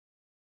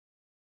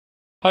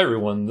Hi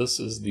everyone, this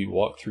is the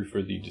walkthrough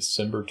for the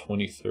December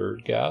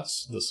 23rd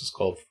gas. This is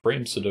called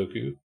Frame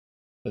Sudoku.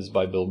 It's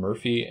by Bill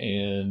Murphy,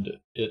 and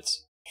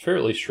it's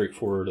fairly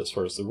straightforward as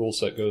far as the rule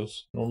set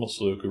goes. Normal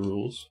Sudoku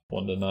rules,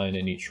 1 to 9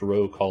 in each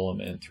row, column,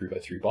 and 3 by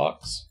 3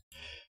 box.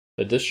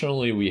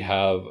 Additionally, we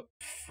have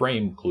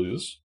frame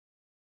clues,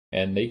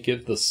 and they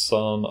give the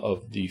sum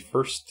of the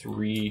first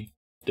 3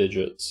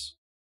 digits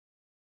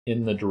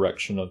in the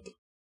direction of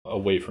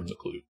away from the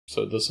clue.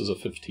 So this is a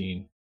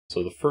 15.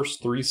 So the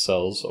first 3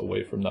 cells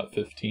away from that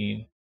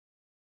 15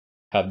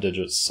 have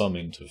digits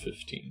summing to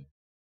 15.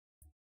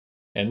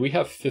 And we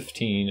have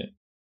 15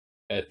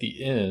 at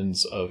the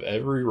ends of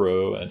every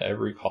row and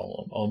every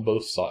column on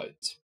both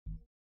sides.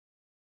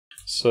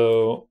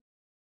 So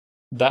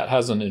that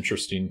has an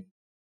interesting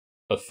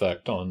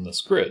effect on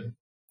this grid.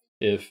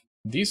 If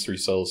these 3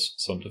 cells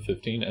sum to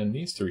 15 and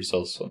these 3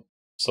 cells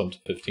sum to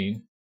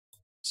 15,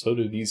 so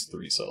do these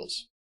 3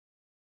 cells.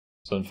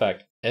 So in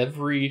fact,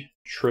 every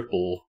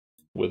triple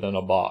within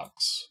a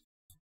box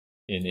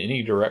in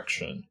any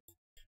direction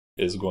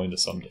is going to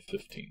sum to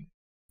 15.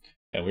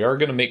 And we are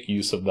going to make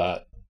use of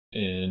that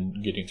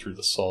in getting through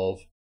the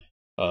solve.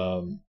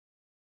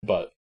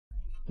 But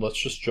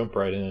let's just jump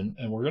right in,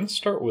 and we're going to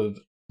start with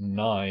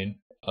 9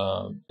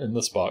 in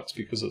this box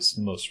because it's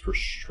the most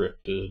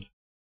restricted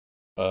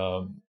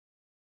of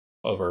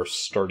our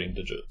starting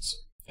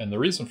digits. And the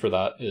reason for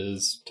that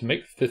is to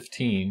make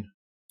 15,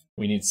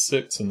 we need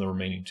 6 in the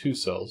remaining 2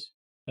 cells,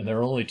 and there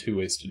are only 2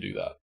 ways to do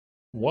that.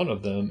 One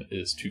of them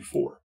is 2,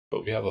 4,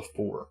 but we have a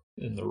 4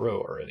 in the row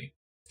already.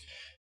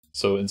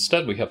 So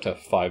instead we have to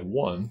have 5,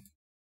 1,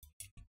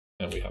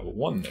 and we have a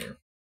 1 there.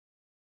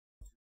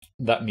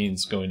 That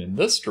means going in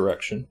this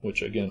direction,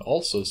 which again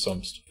also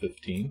sums to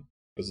 15,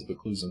 because of the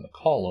clues in the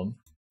column,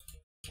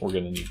 we're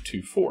going to need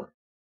 2, 4.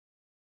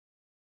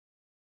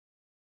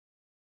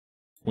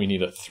 We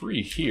need a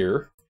 3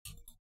 here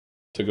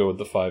to go with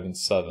the 5 and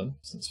 7,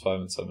 since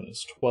 5 and 7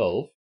 is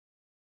 12.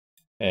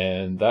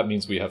 And that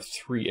means we have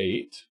 3,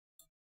 8.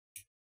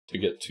 To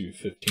get to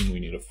 15,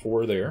 we need a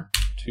 4 there,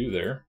 2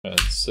 there, and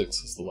 6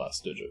 is the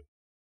last digit.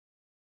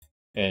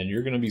 And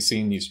you're going to be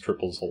seeing these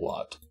triples a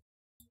lot.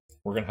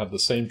 We're going to have the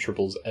same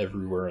triples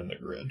everywhere in the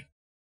grid.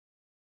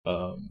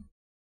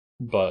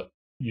 But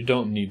you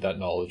don't need that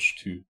knowledge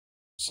to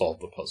solve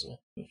the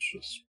puzzle.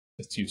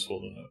 It's useful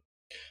to know.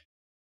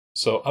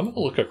 So I'm going to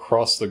look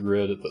across the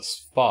grid at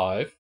this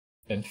 5,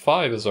 and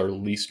 5 is our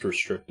least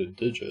restricted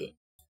digit.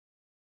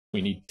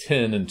 We need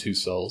 10 in 2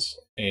 cells,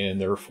 and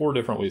there are 4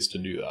 different ways to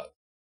do that.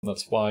 And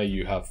that's why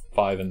you have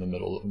 5 in the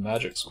middle of a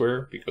magic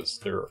square, because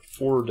there are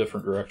 4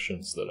 different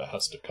directions that it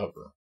has to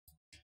cover.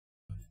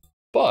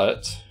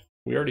 But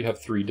we already have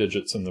 3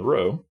 digits in the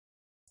row,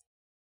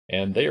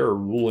 and they are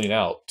ruling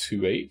out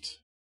 2, 8,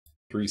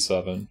 3,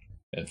 7,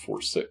 and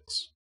 4,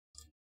 6.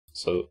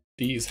 So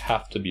these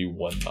have to be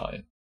 1,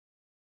 9.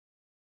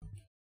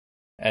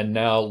 And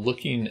now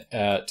looking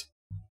at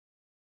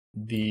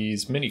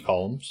these mini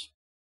columns,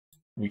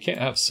 we can't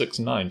have 6,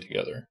 9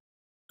 together,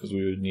 because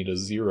we would need a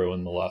 0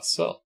 in the last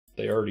cell.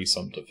 They already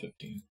sum to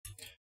 15.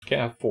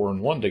 Can't have 4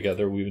 and 1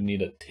 together, we would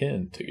need a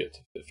 10 to get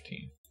to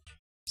 15.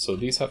 So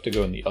these have to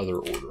go in the other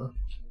order,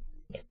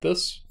 like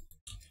this.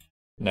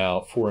 Now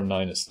 4 and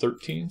 9 is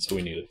 13, so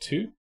we need a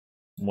 2.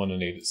 1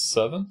 and 8 is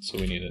 7, so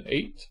we need an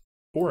 8.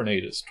 4 and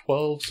 8 is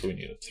 12, so we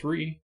need a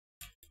 3.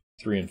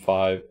 3 and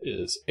 5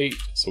 is 8,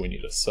 so we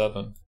need a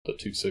 7. The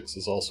 2, 6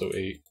 is also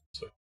 8,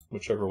 so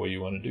whichever way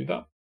you want to do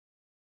that.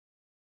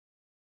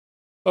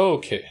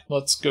 Okay,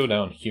 let's go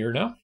down here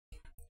now.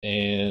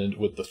 And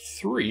with the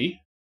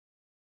 3,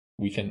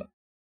 we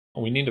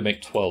need to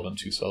make 12 in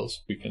 2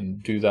 cells. We can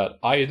do that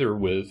either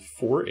with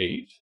 4,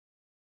 8,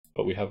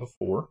 but we have a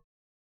 4.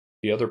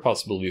 The other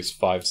possibility is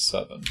 5,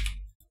 7.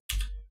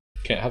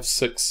 Can't have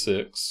 6,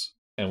 6,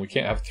 and we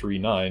can't have 3,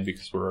 9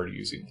 because we're already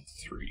using the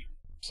 3.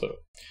 So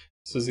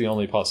this is the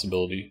only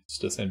possibility. It's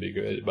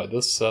disambiguated by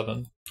this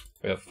 7.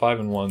 We have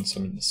 5 and 1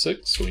 summing to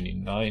 6, so we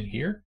need 9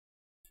 here.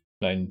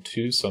 9 and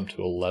 2 sum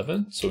to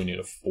 11, so we need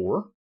a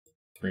 4.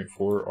 3 and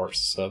 4 are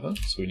 7,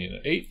 so we need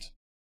an 8.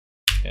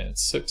 And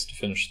 6 to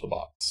finish the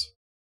box.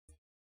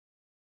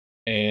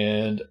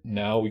 And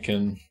now we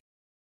can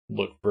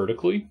look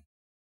vertically.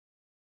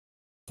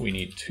 We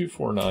need 2,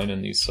 4, 9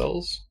 in these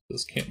cells.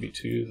 This can't be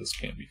 2, this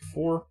can't be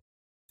 4.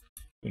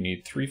 We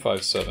need 3,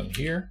 5, 7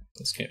 here.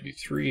 This can't be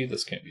 3,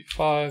 this can't be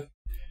 5.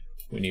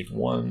 We need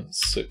 1,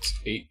 6,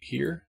 8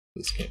 here.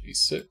 This can't be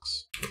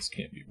 6, this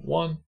can't be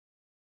 1.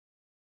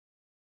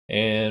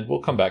 And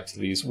we'll come back to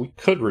these. We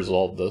could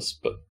resolve this,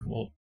 but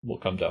we'll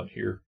come down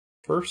here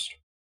first.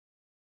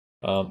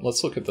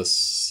 Let's look at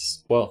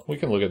this. Well, we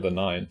can look at the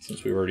 9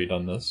 since we've already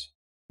done this.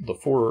 The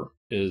 4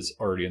 is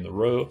already in the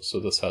row, so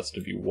this has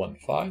to be 1,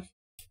 5.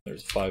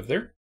 There's a 5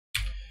 there.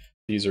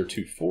 These are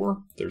 2,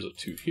 4. There's a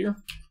 2 here.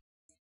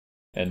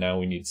 And now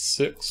we need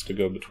 6 to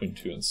go between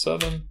 2 and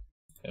 7.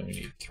 And we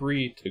need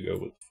 3 to go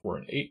with 4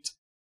 and 8.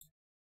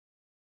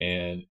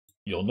 And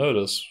you'll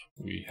notice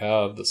we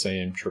have the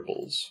same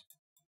triples.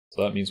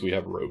 So that means we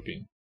have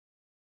roping.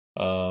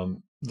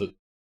 The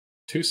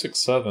 2, 6,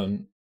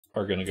 7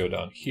 are going to go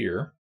down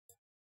here.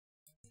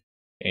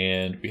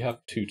 And we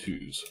have two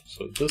 2s.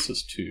 So this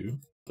is 2.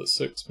 The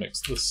 6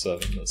 makes this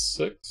 7, this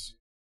 6.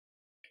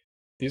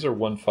 These are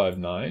 1, 5,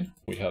 9.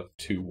 We have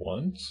two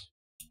 1s.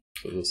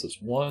 So this is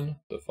 1.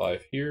 The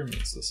 5 here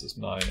means this is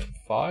 9 and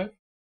 5.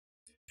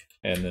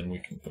 And then we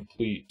can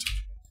complete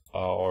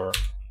our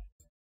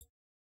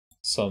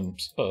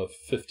sums of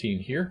 15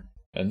 here.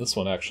 And this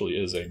one actually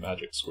is a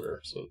magic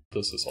square. So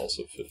this is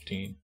also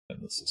 15,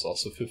 and this is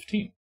also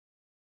 15.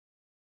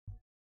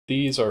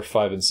 These are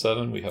 5 and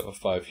 7. We have a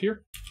 5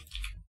 here.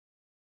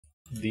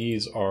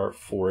 These are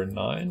 4 and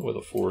 9 with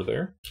a 4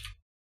 there.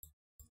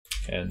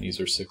 And these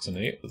are 6 and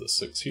 8 with a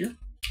 6 here.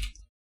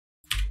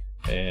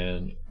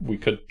 And we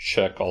could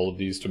check all of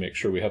these to make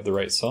sure we have the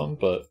right sum,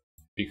 but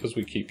because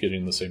we keep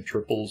getting the same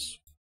triples,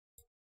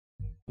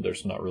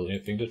 there's not really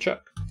anything to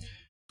check.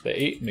 The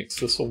 8 makes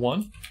this a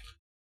 1.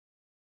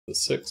 The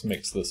 6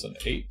 makes this an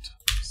 8,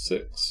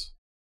 6.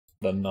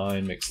 The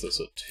 9 makes this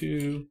a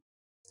 2.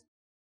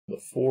 The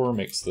 4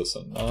 makes this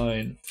a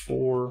 9,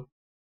 4.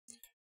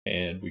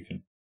 And we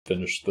can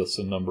finish this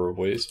a number of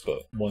ways,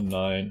 but 1,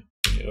 9,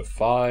 we need a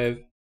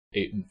 5.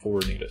 8 and 4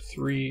 need a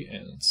 3,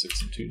 and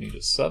 6 and 2 need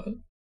a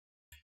 7.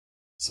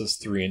 This is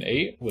 3 and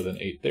 8 with an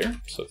 8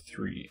 there, so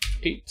 3,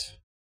 8.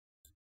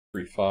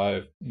 3,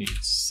 5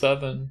 needs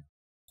 7.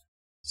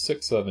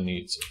 6, 7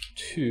 needs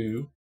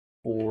 2.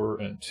 4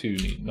 and 2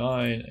 need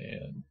 9,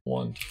 and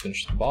 1 to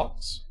finish the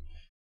box.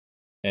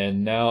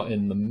 And now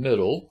in the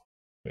middle,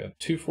 we have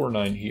 2, 4,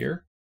 9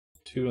 here.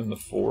 2 and the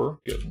 4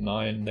 give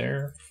 9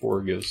 there.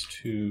 4 gives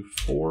 2,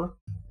 4.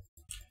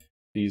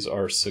 These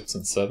are 6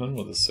 and 7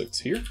 with a 6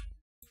 here.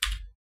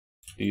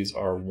 These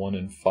are 1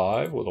 and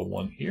 5 with a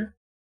 1 here.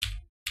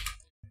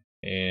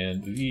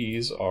 And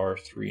these are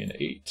 3 and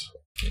 8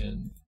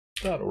 in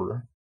that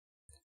order.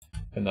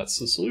 And that's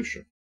the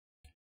solution.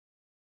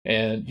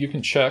 And you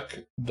can check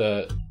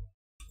that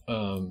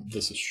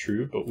this is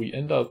true, but we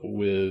end up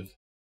with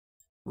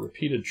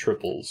repeated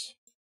triples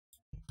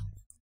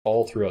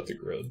all throughout the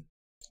grid.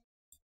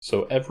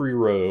 So every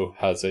row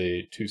has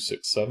a 2,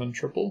 6, 7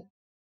 triple,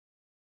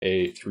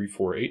 a 3,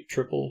 4, 8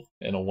 triple,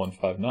 and a 1,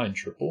 5, 9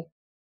 triple.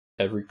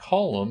 Every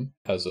column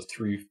has a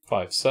 3,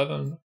 5,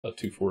 7, a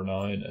 2, 4,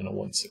 9, and a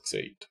 1, 6,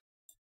 8.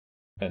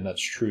 And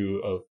that's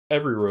true of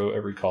every row,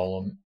 every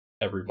column,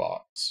 every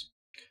box.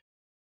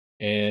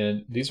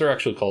 And these are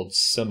actually called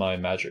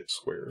semi-magic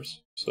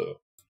squares. So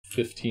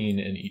 15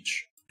 in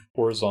each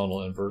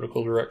horizontal and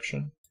vertical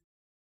direction,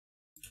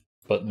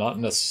 but not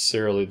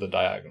necessarily the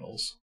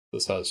diagonals.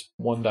 This has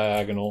one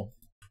diagonal,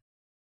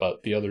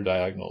 but the other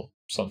diagonal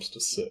sums to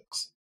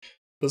 6.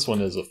 This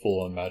one is a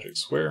full-on magic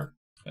square,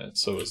 and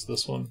so is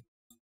this one.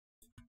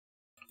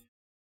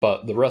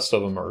 But the rest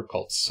of them are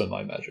called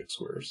semi-magic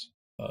squares.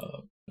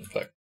 In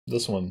fact,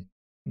 this one,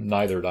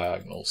 neither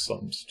diagonal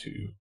sums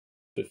to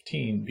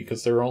 15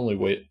 because there are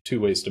only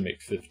two ways to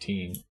make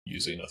 15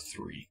 using a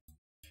 3.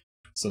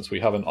 Since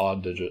we have an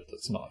odd digit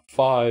that's not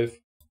 5,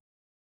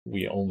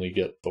 we only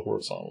get the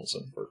horizontals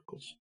and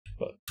verticals.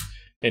 But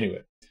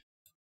anyway,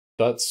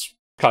 that's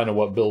kind of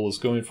what Bill was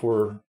going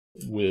for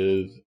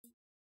with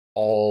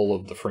all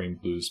of the frame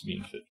glues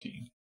being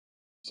 15.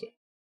 So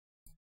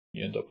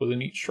you end up with a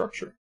neat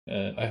structure.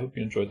 And I hope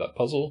you enjoyed that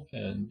puzzle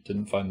and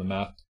didn't find the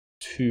math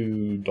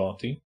too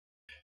daunting.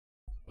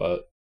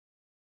 But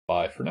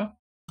bye for now.